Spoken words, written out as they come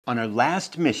On our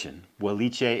last mission,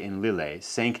 Walliche and Lille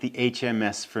sank the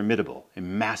HMS Formidable, a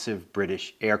massive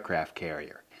British aircraft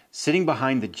carrier. Sitting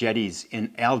behind the jetties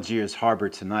in Algiers harbor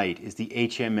tonight is the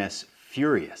HMS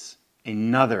Furious,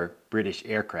 another British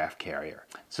aircraft carrier.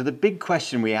 So the big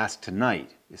question we ask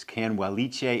tonight is, can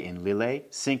Walliche and Lille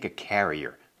sink a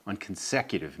carrier on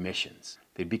consecutive missions?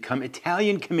 They'd become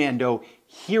Italian commando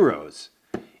heroes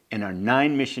in our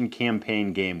 9-mission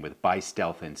campaign game with By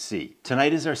Stealth and Sea.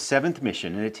 Tonight is our 7th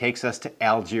mission, and it takes us to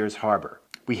Algiers harbor.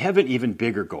 We have an even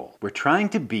bigger goal. We're trying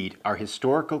to beat our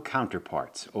historical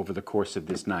counterparts over the course of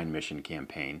this 9-mission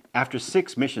campaign. After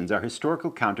 6 missions, our historical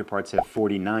counterparts have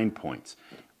 49 points.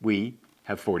 We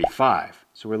have 45,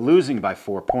 so we're losing by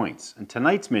 4 points. In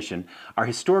tonight's mission, our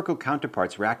historical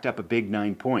counterparts racked up a big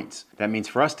 9 points. That means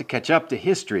for us to catch up to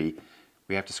history,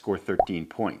 we have to score 13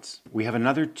 points. We have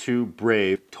another 2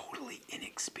 brave, totally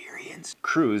inexperienced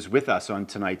crews with us on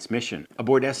tonight's mission.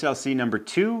 Aboard SLC number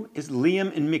 2 is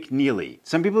Liam and McNeely.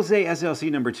 Some people say SLC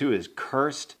number 2 is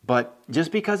cursed, but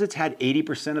just because it's had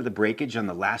 80% of the breakage on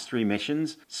the last 3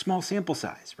 missions, small sample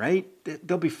size, right?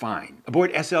 They'll be fine.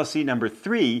 Aboard SLC number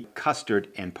 3, Custard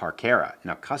and Parquera.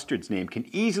 Now, Custard's name can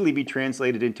easily be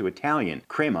translated into Italian,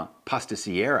 crema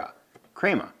pastissiera.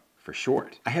 Crema for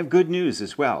short. I have good news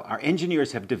as well. Our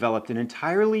engineers have developed an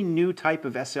entirely new type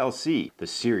of SLC, the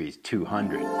Series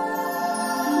 200.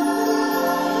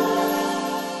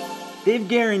 They've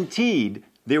guaranteed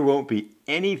there won't be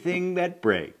anything that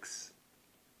breaks.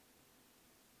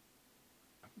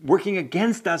 Working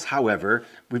against us, however,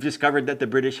 we've discovered that the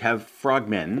British have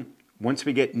frogmen. Once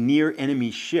we get near enemy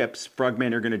ships,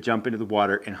 frogmen are going to jump into the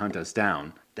water and hunt us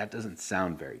down. That doesn't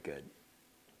sound very good.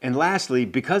 And lastly,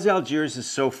 because Algiers is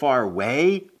so far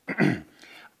away,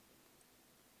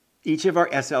 each of our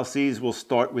SLCs will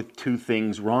start with 2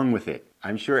 things wrong with it.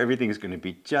 I'm sure everything is going to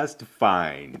be just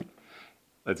fine.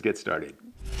 Let's get started.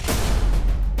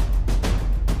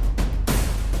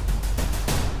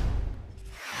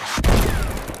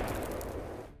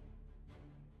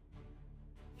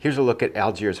 Here's a look at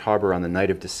Algiers Harbor on the night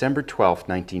of December 12,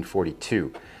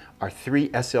 1942. Our 3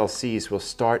 SLCs will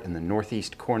start in the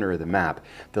northeast corner of the map.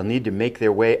 They'll need to make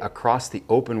their way across the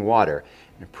open water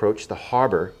and approach the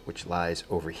harbor, which lies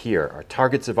over here. Our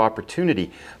targets of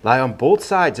opportunity lie on both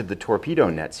sides of the torpedo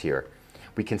nets here.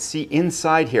 We can see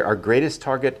inside here our greatest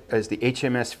target is the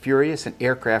HMS Furious, an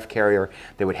aircraft carrier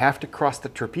that would have to cross the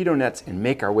torpedo nets and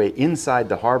make our way inside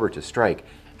the harbor to strike.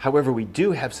 However, we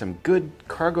do have some good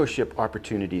cargo ship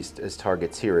opportunities as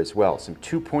targets here as well, some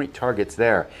 2-point targets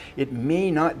there. It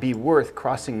may not be worth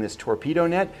crossing this torpedo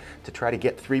net to try to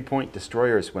get 3-point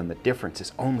destroyers when the difference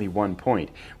is only 1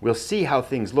 point. We'll see how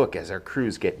things look as our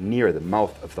crews get near the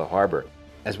mouth of the harbor.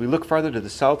 As we look farther to the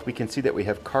south, we can see that we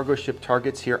have cargo ship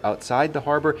targets here outside the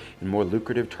harbor and more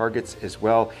lucrative targets as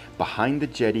well behind the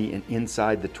jetty and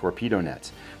inside the torpedo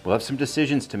nets. We'll have some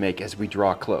decisions to make as we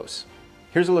draw close.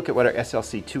 Here's a look at what our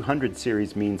SLC 200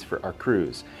 series means for our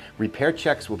crews. Repair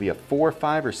checks will be a 4,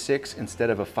 5, or 6 instead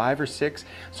of a 5 or 6,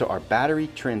 so our battery,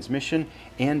 transmission,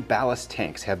 and ballast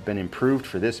tanks have been improved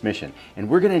for this mission. And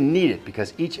we're going to need it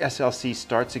because each SLC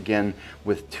starts again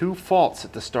with 2 faults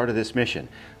at the start of this mission.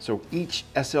 So each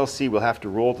SLC will have to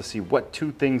roll to see what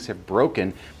 2 things have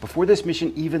broken before this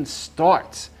mission even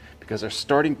starts, because our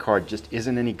starting card just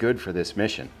isn't any good for this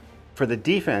mission. For the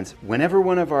defense, whenever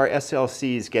one of our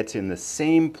SLCs gets in the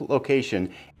same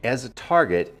location as a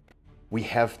target, we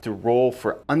have to roll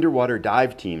for underwater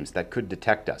dive teams that could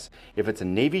detect us. If it's a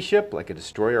Navy ship, like a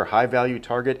destroyer or high-value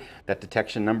target, that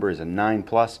detection number is a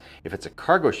 9+. If it's a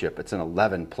cargo ship, it's an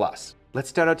 11+. Let's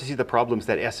start out to see the problems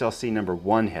that SLC number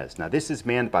 1 has. Now, this is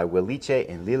manned by Walliche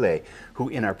and Lille, who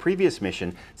in our previous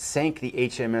mission sank the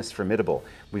HMS Formidable.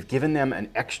 We've given them an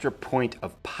extra point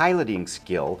of piloting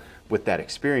skill with that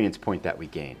experience point that we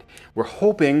gained. We're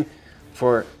hoping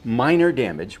for minor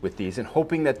damage with these and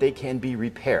hoping that they can be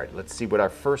repaired. Let's see what our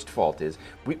first fault is.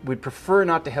 We'd prefer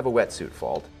not to have a wetsuit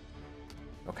fault.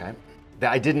 Okay,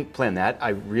 I didn't plan that. I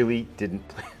really didn't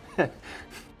plan that.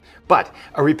 But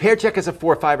a repair check is a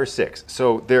 4, 5, or 6,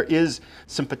 so there is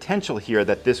some potential here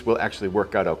that this will actually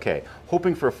work out okay.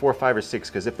 Hoping for a 4, 5, or 6,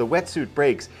 because if the wetsuit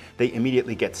breaks, they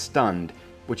immediately get stunned,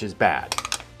 which is bad.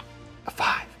 A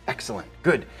 5, excellent,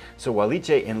 good. So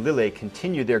Walliche and Lille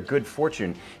continue their good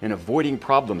fortune in avoiding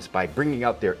problems by bringing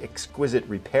out their exquisite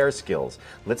repair skills.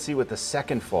 Let's see what the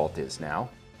second fault is now.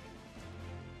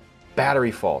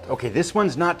 Battery fault. Okay, this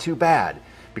one's not too bad,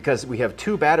 because we have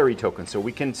 2 battery tokens, so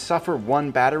we can suffer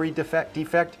 1 battery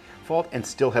defect fault and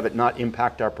still have it not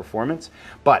impact our performance.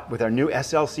 But with our new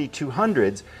SLC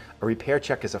 200s, a repair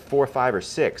check is a 4, 5, or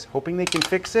 6. Hoping they can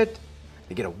fix it.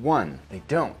 They get a 1. They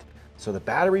don't. So the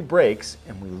battery breaks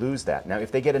and we lose that. Now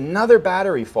if they get another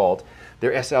battery fault,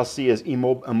 their SLC is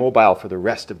immobile for the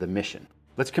rest of the mission.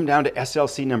 Let's come down to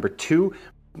SLC number 2,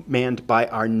 manned by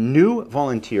our new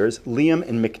volunteers, Liam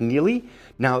and McNeely.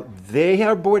 Now they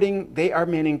are manning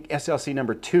SLC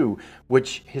number 2,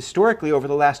 which historically over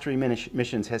the last 3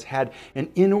 missions has had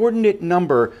an inordinate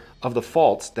number of the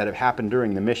faults that have happened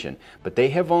during the mission. But they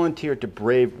have volunteered to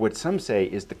brave what some say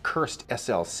is the cursed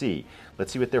SLC.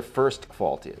 Let's see what their first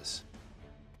fault is.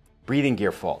 Breathing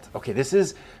gear fault. Okay, this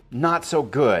is not so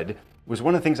good. It was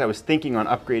one of the things I was thinking on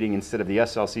upgrading instead of the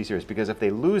SLC series, because if they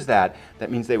lose that,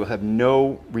 that means they will have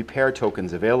no repair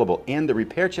tokens available, and the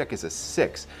repair check is a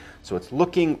 6. So it's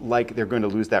looking like they're going to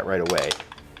lose that right away.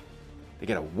 They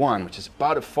get a 1, which is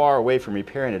about as far away from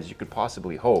repairing it as you could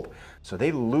possibly hope. So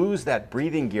they lose that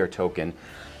breathing gear token,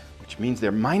 which means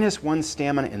they're -1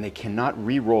 stamina and they cannot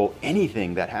re-roll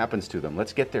anything that happens to them.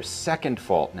 Let's get their second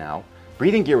fault now.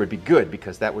 Breathing gear would be good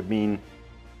because that would mean,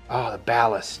 the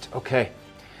ballast. Okay.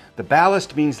 The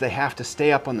ballast means they have to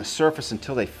stay up on the surface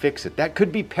until they fix it. That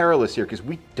could be perilous here because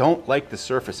we don't like the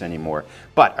surface anymore.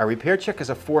 But our repair check is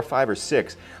a 4, 5, or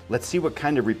 6. Let's see what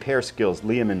kind of repair skills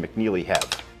Liam and McNeely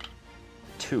have.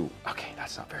 2. Okay,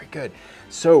 that's not very good.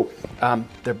 So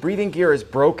their breathing gear is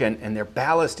broken and their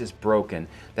ballast is broken.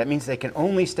 That means they can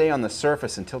only stay on the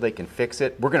surface until they can fix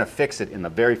it. We're going to fix it in the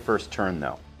very first turn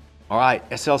though. All right,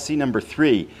 SLC number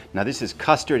 3. Now this is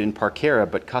custard in Parkera,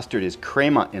 but custard is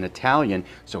crema in Italian.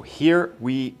 So here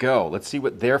we go. Let's see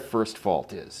what their first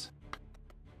fault is.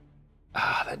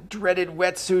 The dreaded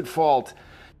wetsuit fault.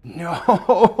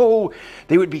 No,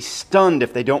 they would be stunned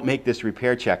if they don't make this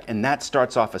repair check, and that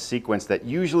starts off a sequence that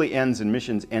usually ends in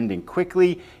missions ending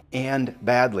quickly and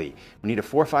badly. We need a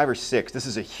 4, 5, or 6. This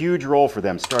is a huge roll for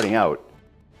them starting out.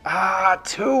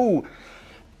 2.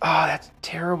 That's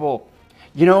terrible.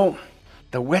 You know,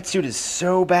 the wetsuit is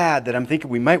so bad that I'm thinking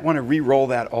we might want to re-roll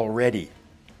that already.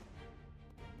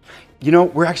 You know,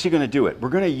 we're actually going to do it. We're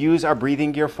going to use our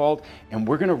breathing gear fault and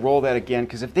we're going to roll that again,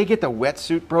 because if they get the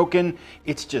wetsuit broken,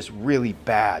 it's just really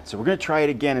bad. So we're going to try it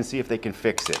again and see if they can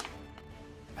fix it.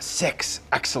 A 6.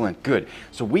 Excellent. Good.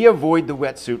 So we avoid the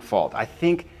wetsuit fault. I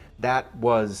think that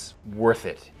was worth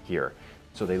it here.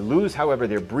 So they lose, however,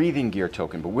 their breathing gear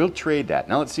token, but we'll trade that.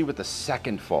 Now let's see what the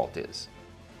second fault is.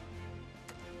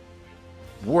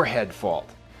 Warhead fault.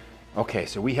 Okay,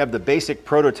 so we have the basic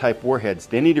prototype warheads.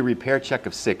 They need a repair check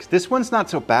of 6. This one's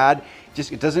not so bad.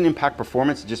 It doesn't impact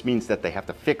performance. It just means that they have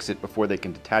to fix it before they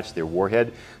can detach their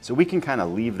warhead. So we can kind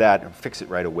of leave that and fix it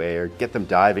right away, or get them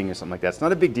diving or something like that. It's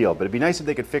not a big deal, but it'd be nice if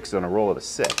they could fix it on a roll of a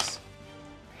 6.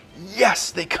 Yes,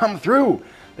 they come through.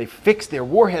 They fixed their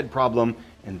warhead problem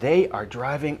and they are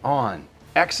driving on.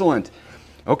 Excellent.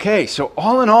 Okay, so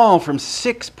all in all, from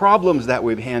 6 problems that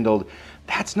we've handled,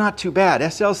 that's not too bad.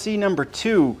 SLC number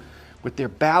 2, with their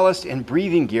ballast and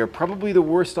breathing gear, probably the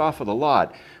worst off of the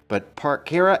lot. But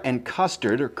Parkera and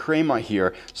Custard, or Crema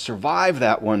here, survive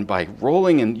that one by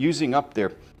rolling and using up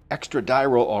their extra die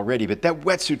roll already. But that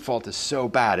wetsuit fault is so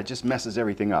bad, it just messes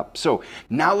everything up. So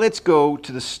now let's go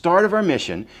to the start of our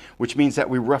mission, which means that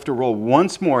we have to roll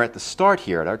once more at the start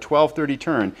here, at our 12:30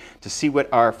 turn, to see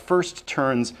what our first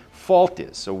turn's fault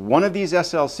is. So one of these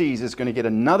SLCs is going to get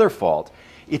another fault.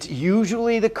 It's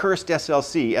usually the cursed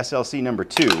SLC, SLC number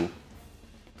 2.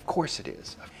 Of course it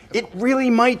is. It really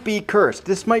might be cursed.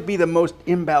 This might be the most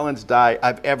imbalanced die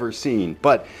I've ever seen.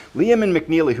 But Liam and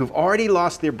McNeely, who've already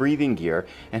lost their breathing gear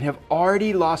and have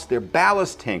already lost their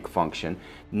ballast tank function,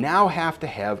 now have to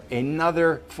have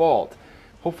another fault.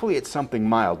 Hopefully it's something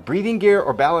mild. Breathing gear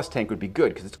or ballast tank would be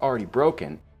good because it's already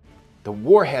broken. The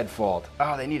warhead fault.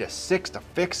 They need a 6 to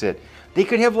fix it. They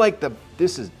could have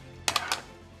this is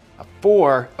a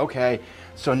 4, okay.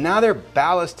 So now their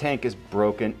ballast tank is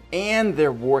broken and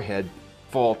their warhead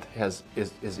fault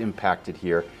is impacted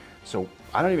here. So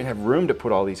I don't even have room to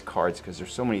put all these cards because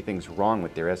there's so many things wrong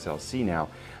with their SLC now.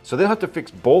 So they'll have to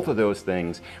fix both of those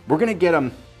things. We're gonna get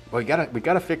them, well, we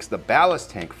gotta fix the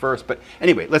ballast tank first, but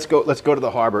anyway, let's go to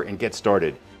the harbor and get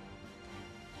started.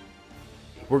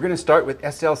 We're going to start with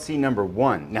SLC number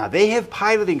 1. Now they have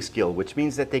piloting skill, which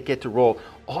means that they get to roll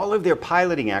all of their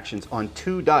piloting actions on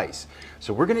 2 dice.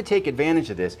 So we're going to take advantage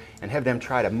of this and have them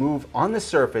try to move on the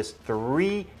surface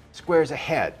 3 squares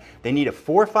ahead. They need a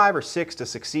 4, 5, or 6 to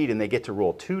succeed, and they get to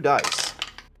roll 2 dice.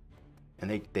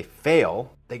 And they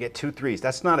fail, they get 2 3s.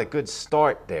 That's not a good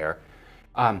start there.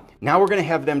 Now we're going to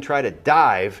have them try to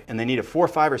dive, and they need a 4,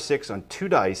 5, or 6 on 2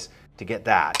 dice to get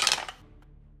that.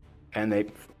 And they...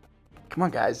 Come on,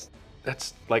 guys.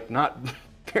 That's not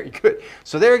very good.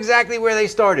 So they're exactly where they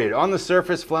started, on the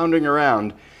surface, floundering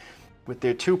around. With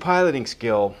their 2 piloting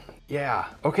skill, Yeah,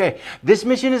 okay. This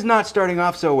mission is not starting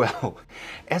off so well.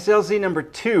 SLC number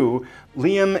 2,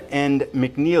 Liam and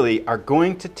McNeely are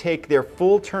going to take their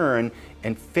full turn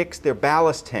and fix their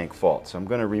ballast tank fault. So I'm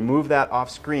going to remove that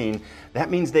off screen. That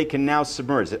means they can now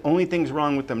submerge. The only thing's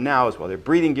wrong with them now is, well, their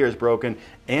breathing gear is broken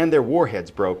and their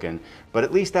warhead's broken, but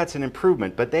at least that's an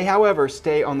improvement. But they, however,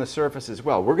 stay on the surface as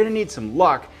well. We're going to need some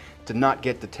luck to not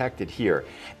get detected here.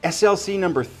 SLC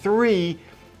number 3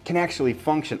 can actually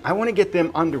function. I want to get them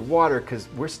underwater because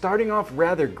we're starting off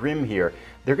rather grim here.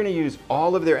 They're going to use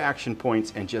all of their action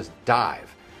points and just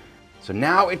dive. So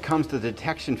now it comes to the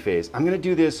detection phase. I'm going to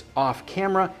do this off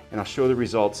camera and I'll show the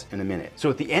results in a minute. So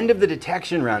at the end of the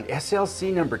detection round,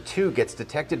 SLC number 2 gets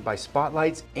detected by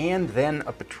spotlights and then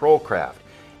a patrol craft.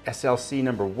 SLC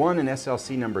number 1 and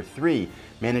SLC number 3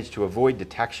 managed to avoid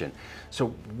detection.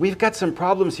 So we've got some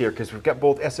problems here because we've got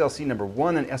both SLC number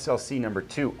 1 and SLC number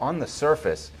 2 on the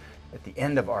surface at the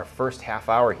end of our first half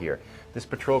hour here. This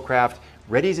patrol craft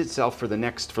readies itself for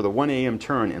the 1 a.m.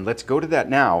 turn, and let's go to that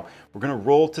now. We're going to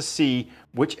roll to see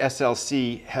which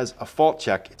SLC has a fault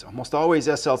check. It's almost always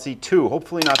SLC 2.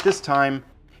 Hopefully not this time.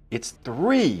 It's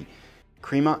 3.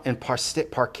 Crema and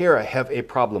Parkera have a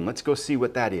problem. Let's go see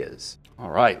what that is. All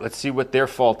right, let's see what their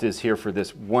fault is here for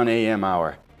this 1 a.m.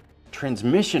 hour.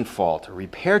 Transmission fault, a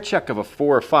repair check of a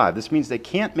 4 or 5. This means they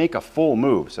can't make a full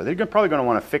move, so they're probably going to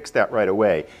want to fix that right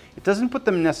away. It doesn't put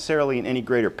them necessarily in any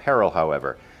greater peril,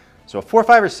 however. So a 4,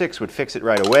 5, or 6 would fix it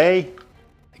right away.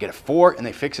 They get a 4 and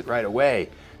they fix it right away.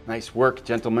 Nice work,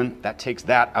 gentlemen. That takes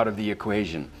that out of the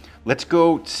equation. Let's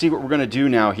go see what we're going to do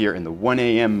now here in the 1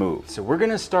 a.m. move. So we're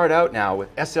going to start out now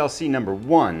with SLC number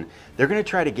 1. They're going to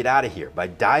try to get out of here by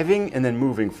diving and then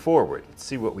moving forward. Let's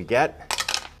see what we get.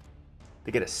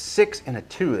 They get a 6 and a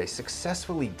 2. They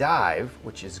successfully dive,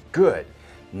 which is good.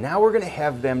 Now we're going to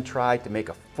have them try to make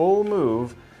a full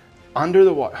move under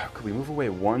the water. Could we move away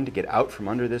 1 to get out from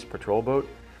under this patrol boat?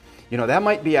 You know, that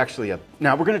might be actually a...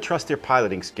 Now we're going to trust their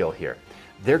piloting skill here.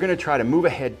 They're going to try to move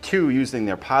ahead 2 using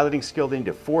their piloting skill. They need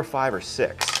a 4, 5, or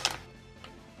 6.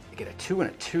 They get a 2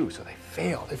 and a 2, so they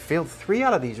failed. They failed 3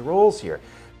 out of these rolls here.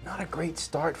 Not a great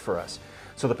start for us.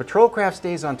 So the patrol craft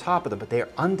stays on top of them, but they are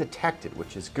undetected,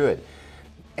 which is good.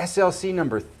 SLC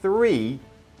number 3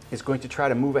 is going to try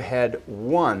to move ahead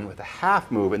 1 with a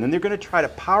half move, and then they're going to try to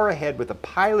power ahead with a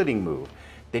piloting move.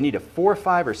 They need a 4,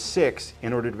 5, or 6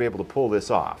 in order to be able to pull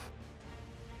this off.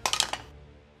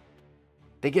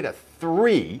 They get a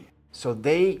 3, so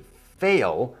they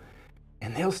fail,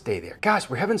 and they'll stay there. Gosh,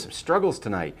 we're having some struggles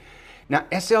tonight. Now,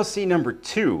 SLC number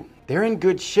 2, they're in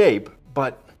good shape,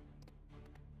 but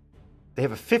they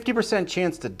have a 50%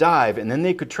 chance to dive, and then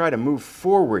they could try to move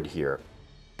forward here.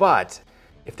 But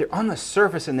if they're on the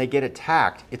surface and they get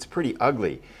attacked, it's pretty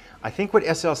ugly. I think what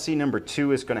SLC number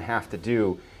 2 is going to have to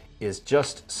do is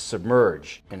just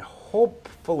submerge, and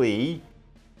hopefully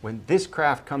when this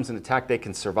craft comes in attack, they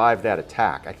can survive that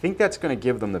attack. I think that's going to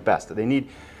give them the best. The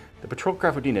patrol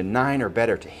craft would need a 9 or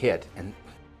better to hit, and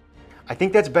I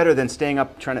think that's better than staying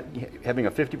up having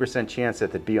a 50% chance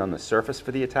that they'd be on the surface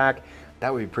for the attack.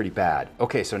 That would be pretty bad.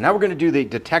 Okay, so now we're going to do the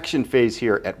detection phase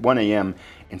here at 1 a.m.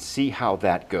 and see how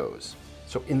that goes.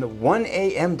 So in the 1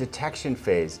 a.m. detection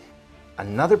phase,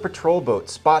 another patrol boat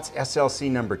spots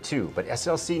SLC number 2, but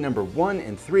SLC number 1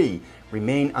 and 3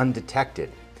 remain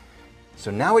undetected. So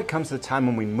now it comes to the time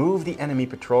when we move the enemy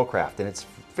patrol craft, and it's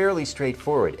fairly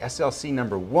straightforward. SLC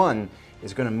number 1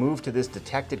 is going to move to this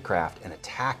detected craft and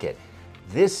attack it.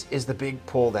 This is the big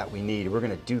pull that we need. We're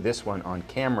going to do this one on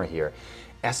camera here.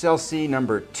 SLC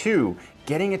number 2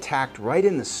 getting attacked right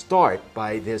in the start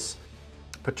by this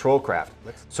patrol craft.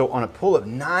 So on a pull of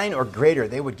 9 or greater,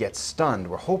 they would get stunned.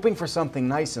 We're hoping for something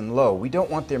nice and low. We don't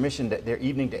want their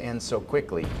evening to end so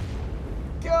quickly.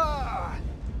 God!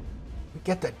 We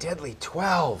get the deadly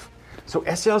 12. So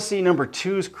SLC number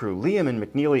 2's crew, Liam and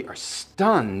McNeely, are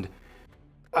stunned.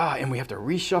 And we have to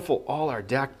reshuffle all our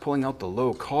deck, pulling out the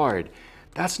low card.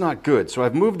 That's not good. So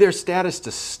I've moved their status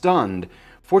to stunned.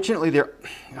 Fortunately,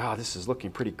 this is looking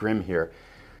pretty grim here.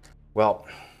 Well,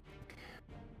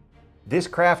 this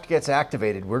craft gets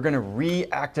activated. We're going to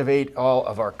reactivate all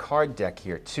of our card deck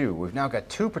here too. We've now got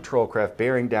 2 patrol craft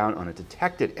bearing down on a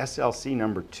detected SLC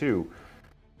number 2.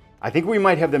 I think we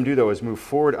might have them do, though, is move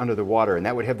forward under the water, and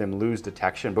that would have them lose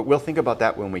detection, but we'll think about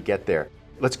that when we get there.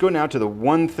 Let's go now to the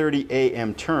 1:30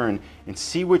 a.m. turn and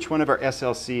see which one of our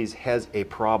SLCs has a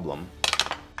problem.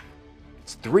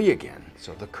 It's 3 again.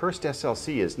 So the cursed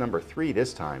SLC is number 3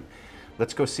 this time.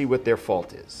 Let's go see what their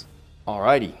fault is.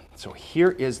 Alrighty, so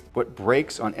here is what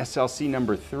breaks on SLC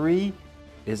number 3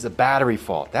 is the battery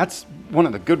fault. That's one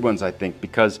of the good ones, I think,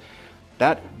 because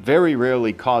That very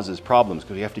rarely causes problems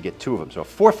because you have to get 2 of them. So a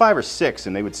 4, 5, or 6,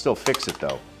 and they would still fix it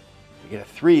though. You get a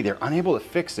 3, they're unable to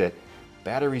fix it.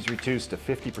 Battery's reduced to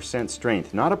 50%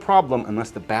 strength. Not a problem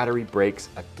unless the battery breaks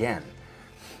again.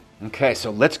 Okay, so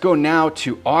let's go now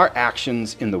to our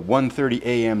actions in the 1:30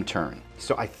 a.m. turn.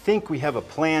 So I think we have a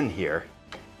plan here.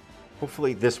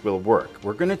 Hopefully this will work.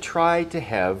 We're going to try to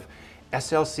have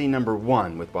SLC number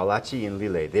 1 with Wallachi and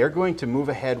Lille. They're going to move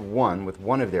ahead 1 with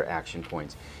one of their action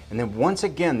points. And then once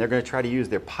again, they're going to try to use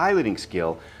their piloting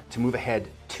skill to move ahead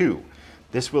 2.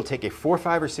 This will take a 4,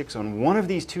 5, or 6 on one of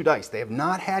these 2 dice. They have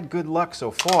not had good luck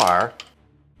so far.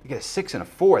 They get a 6 and a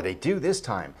 4. They do this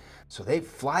time. So they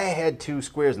fly ahead 2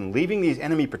 squares and leaving these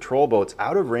enemy patrol boats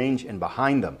out of range and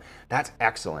behind them. That's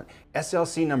excellent.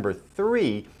 SLC number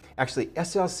 3, actually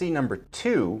SLC number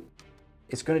 2,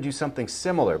 is going to do something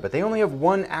similar, but they only have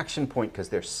 1 action point because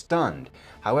they're stunned.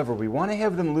 However, we want to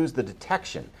have them lose the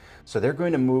detection. So they're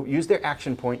going to use their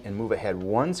action point and move ahead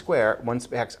 1 square, 1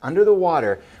 space under the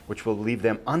water, which will leave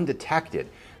them undetected.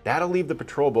 That'll leave the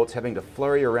patrol boats having to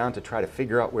flurry around to try to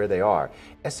figure out where they are.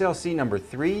 SLC number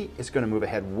 3 is going to move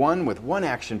ahead 1 with 1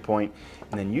 action point,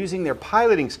 and then using their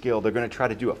piloting skill, they're going to try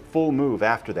to do a full move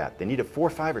after that. They need a 4,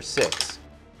 5, or 6.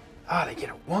 Ah, they get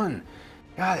a 1.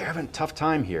 Ah, they're having a tough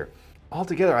time here.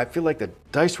 Altogether, I feel like the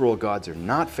dice roll gods are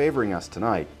not favoring us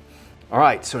tonight. All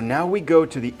right, so now we go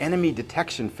to the enemy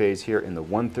detection phase here in the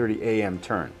 1:30 a.m.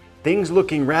 turn. Things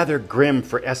looking rather grim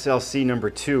for SLC number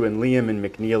 2 and Liam and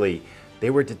McNeely. They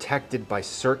were detected by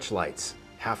searchlights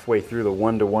halfway through the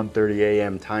 1 to 1:30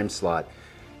 a.m. time slot.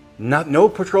 No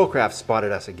patrol craft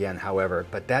spotted us again, however,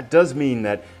 but that does mean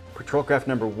that patrol craft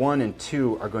number 1 and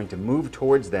 2 are going to move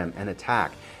towards them and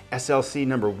attack. SLC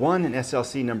number 1 and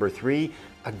SLC number 3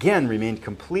 again remained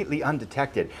completely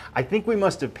undetected. I think we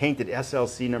must have painted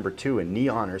SLC number 2 in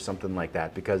neon or something like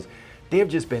that because they have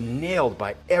just been nailed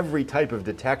by every type of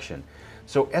detection.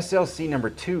 So SLC number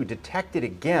 2 detected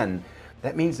again.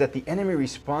 That means that the enemy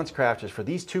response craft is for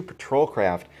these 2 patrol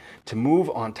craft to move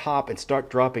on top and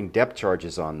start dropping depth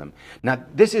charges on them. Now,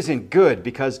 this isn't good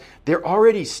because they're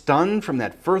already stunned from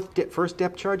that first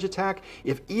depth charge attack.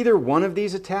 If either one of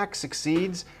these attacks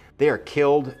succeeds, they are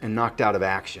killed and knocked out of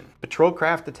action. Patrol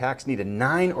craft attacks need a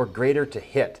 9 or greater to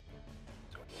hit.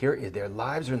 So here, their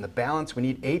lives are in the balance. We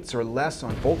need 8s or less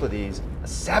on both of these. A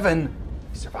 7,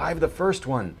 we survived the first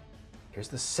one. Here's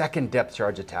the second depth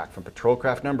charge attack from patrol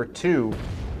craft number 2.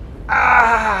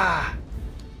 Ah!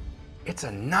 It's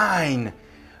a 9.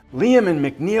 Liam and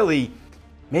McNeely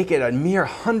make it a mere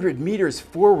 100 meters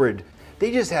forward. They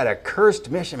just had a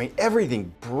cursed mission. I mean,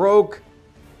 everything broke.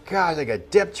 God, they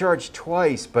got depth charged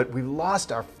twice, but we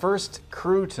lost our first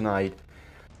crew tonight.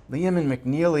 Liam and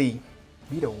McNeely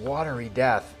meet a watery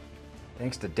death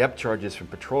thanks to depth charges from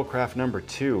patrol craft number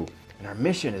 2. And our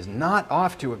mission is not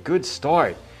off to a good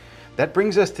start. That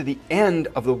brings us to the end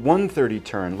of the 1:30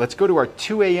 turn. Let's go to our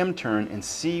 2 a.m. turn and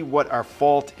see what our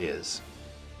fault is.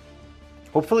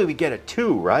 Hopefully we get a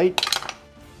 2, right?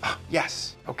 Oh,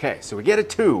 yes. Okay, so we get a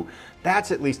 2.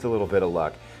 That's at least a little bit of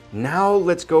luck. Now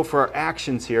let's go for our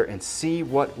actions here and see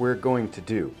what we're going to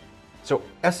do. So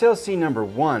SLC number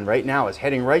 1 right now is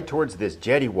heading right towards this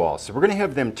jetty wall. So we're going to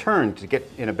have them turn to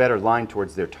get in a better line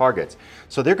towards their targets.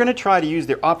 So they're going to try to use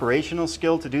their operational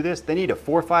skill to do this. They need a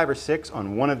 4, 5, or 6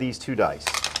 on one of these 2 dice.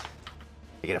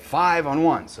 They get a 5 on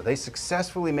 1. So they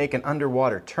successfully make an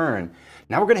underwater turn.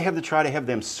 Now we're going to have to try to have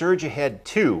them surge ahead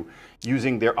 2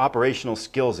 using their operational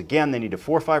skills. Again, they need a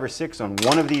 4, 5, or 6 on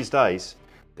one of these dice.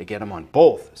 They get them on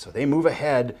both. So they move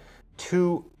ahead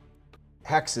 2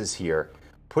 hexes here,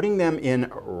 putting them in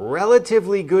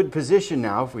relatively good position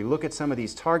now, if we look at some of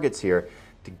these targets here,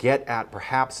 to get at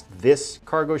perhaps this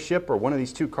cargo ship or one of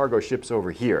these 2 cargo ships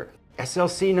over here.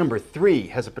 SLC number 3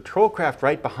 has a patrol craft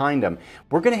right behind them.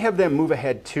 We're going to have them move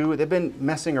ahead 2. They've been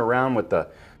messing around with the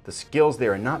skills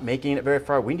there and not making it very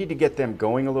far. We need to get them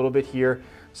going a little bit here.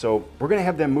 So we're going to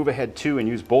have them move ahead 2 and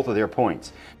use both of their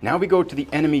points. Now we go to the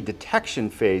enemy detection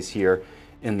phase here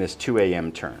in this 2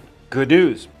 a.m. turn. Good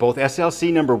news, both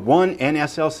SLC number 1 and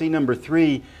SLC number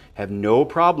 3 have no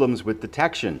problems with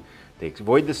detection. They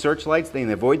avoid the searchlights, they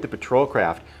avoid the patrol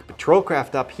craft. Patrol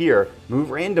craft up here move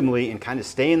randomly and kind of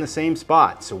stay in the same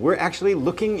spot. So we're actually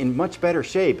looking in much better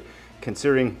shape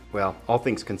considering, well, all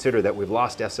things considered that we've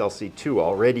lost SLC 2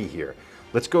 already here.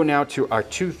 Let's go now to our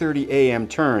 2:30 a.m.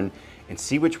 turn and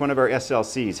see which one of our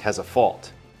SLCs has a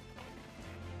fault.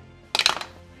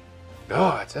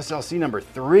 Oh, it's SLC number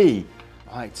 3.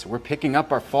 All right, so we're picking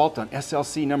up our fault on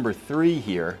SLC number 3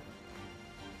 here.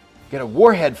 Get a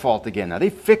warhead fault again. Now, they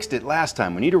fixed it last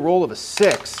time. We need a roll of a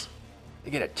 6. They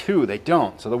get a 2. They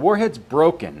don't. So the warhead's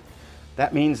broken.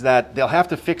 That means that they'll have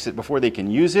to fix it before they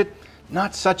can use it.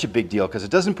 not such a big deal because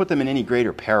it doesn't put them in any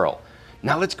greater peril.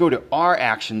 Now let's go to our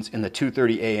actions in the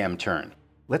 2:30 a.m. turn.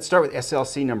 Let's start with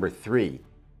SLC number 3.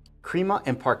 Crema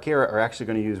and Parkera are actually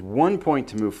going to use 1 point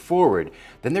to move forward.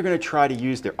 Then they're going to try to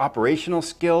use their operational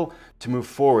skill to move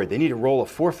forward. They need to roll a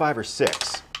 4, 5, or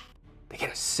 6. They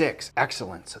get a 6.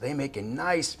 Excellent. So they make a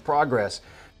nice progress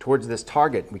towards this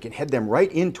target. We can head them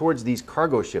right in towards these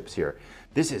cargo ships here.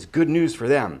 This is good news for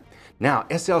them. Now,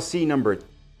 SLC number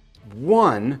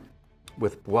 1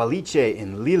 with Walliche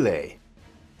and Lille.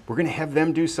 We're going to have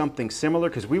them do something similar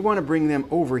because we want to bring them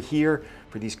over here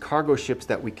for these cargo ships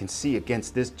that we can see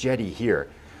against this jetty here.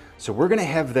 So we're going to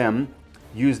have them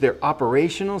use their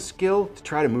operational skill to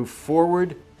try to move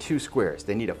forward 2 squares.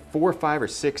 They need a 4, 5, or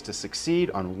 6 to succeed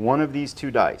on one of these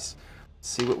 2 dice. Let's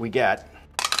see what we get.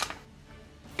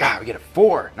 We get a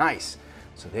 4. Nice.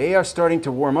 So they are starting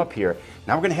to warm up here.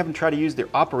 Now we're going to have them try to use their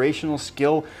operational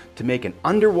skill to make an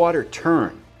underwater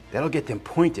turn. That'll get them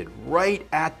pointed right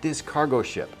at this cargo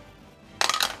ship.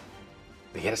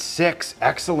 They get a 6.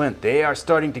 Excellent. They are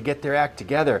starting to get their act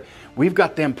together. We've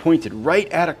got them pointed right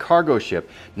at a cargo ship.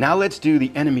 Now let's do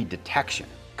the enemy detection.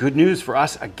 Good news for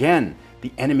us again.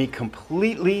 The enemy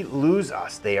completely lose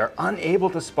us. They are unable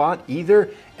to spot either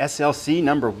SLC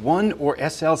number 1 or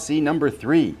SLC number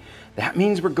 3. That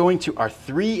means we're going to our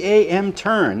 3 a.m.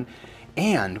 turn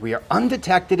and we are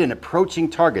undetected and approaching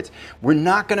targets. We're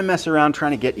not going to mess around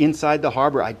trying to get inside the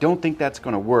harbor. I don't think that's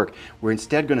going to work. We're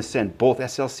instead going to send both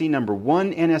SLC number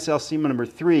 1 and SLC number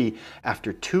 3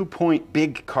 after 2-point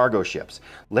big cargo ships.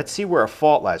 Let's see where our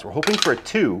fault lies. We're hoping for a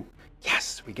 2.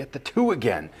 Yes, we get the 2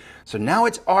 again. So now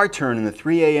it's our turn in the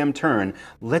 3 a.m. turn.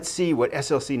 Let's see what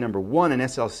SLC number 1 and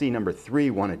SLC number 3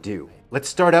 want to do. Let's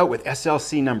start out with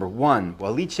SLC number 1.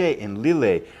 Walliche and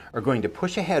Lille are going to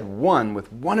push ahead 1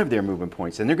 with one of their movement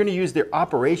points, and they're going to use their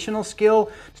operational skill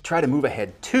to try to move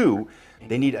ahead 2.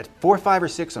 They need a 4, 5, or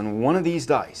 6 on one of these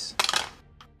dice.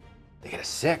 They get a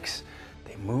 6.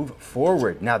 They move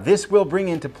forward. Now this will bring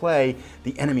into play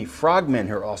the enemy frogmen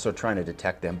who are also trying to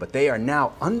detect them, but they are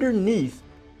now underneath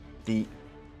the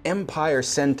Empire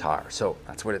Centaur. So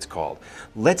that's what it's called.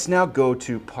 Let's now go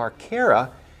to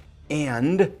Parkera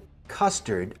and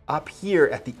Custard up here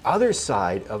at the other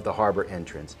side of the harbor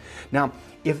entrance. Now,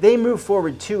 if they move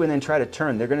forward 2 and then try to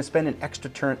turn, they're going to spend an extra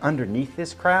turn underneath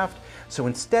this craft. So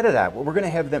instead of that, what we're going to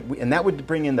have them, and that would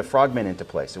bring in the frogmen into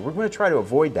play. So we're going to try to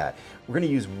avoid that. We're going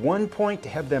to use 1 point to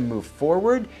have them move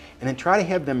forward and then try to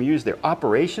have them use their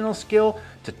operational skill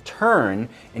to turn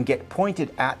and get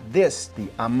pointed at this, the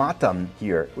Amatam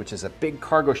here, which is a big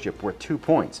cargo ship worth 2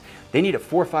 points. They need a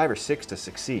 4, 5, or 6 to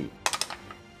succeed.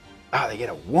 They get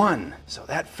a 1, so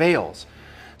that fails.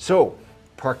 So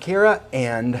Parkera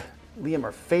and Liam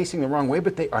are facing the wrong way,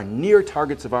 but they are near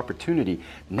targets of opportunity.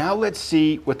 Now let's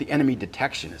see what the enemy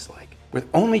detection is like. With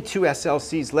only 2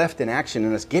 SLCs left in action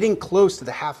and us getting close to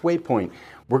the halfway point,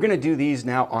 we're going to do these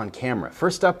now on camera.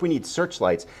 First up, we need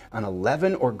searchlights on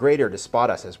 11 or greater to spot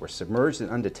us as we're submerged and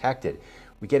undetected.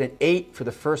 We get an 8 for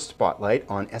the first spotlight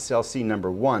on SLC number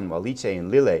 1, Walliche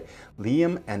and Lille.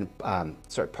 Liam and,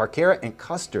 Parkera and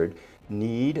Custard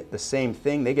need the same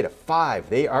thing. They get a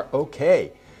 5. They are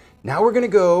okay. Now we're going to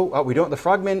go, the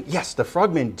frogmen, yes, the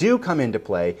frogmen do come into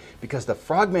play because the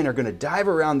frogmen are going to dive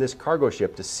around this cargo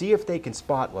ship to see if they can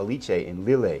spot Walliche and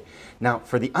Lille. Now,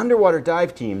 for the underwater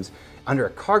dive teams, under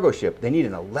a cargo ship, they need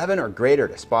an 11 or greater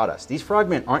to spot us. These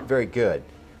frogmen aren't very good.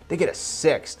 They get a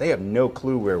 6. They have no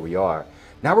clue where we are.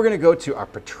 Now we're going to go to our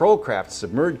patrol craft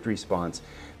submerged response.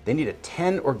 They need a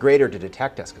 10 or greater to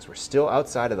detect us because we're still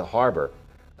outside of the harbor.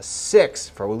 A 6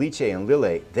 for Walliche and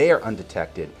Lille. They are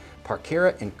undetected.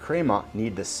 Parkera and Crema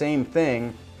need the same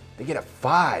thing. They get a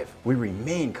 5. We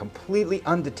remain completely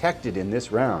undetected in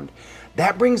this round.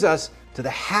 That brings us to the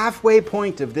halfway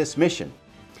point of this mission.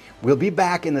 We'll be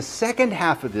back in the second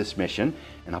half of this mission,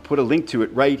 and I'll put a link to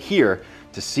it right here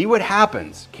to see what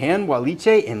happens. Can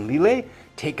Walliche and Lille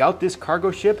take out this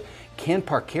cargo ship? Can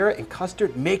Parkera and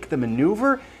Custard make the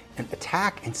maneuver and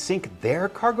attack and sink their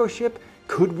cargo ship?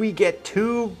 Could we get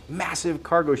 2 massive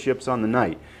cargo ships on the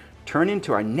night? Turn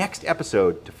into our next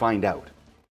episode to find out.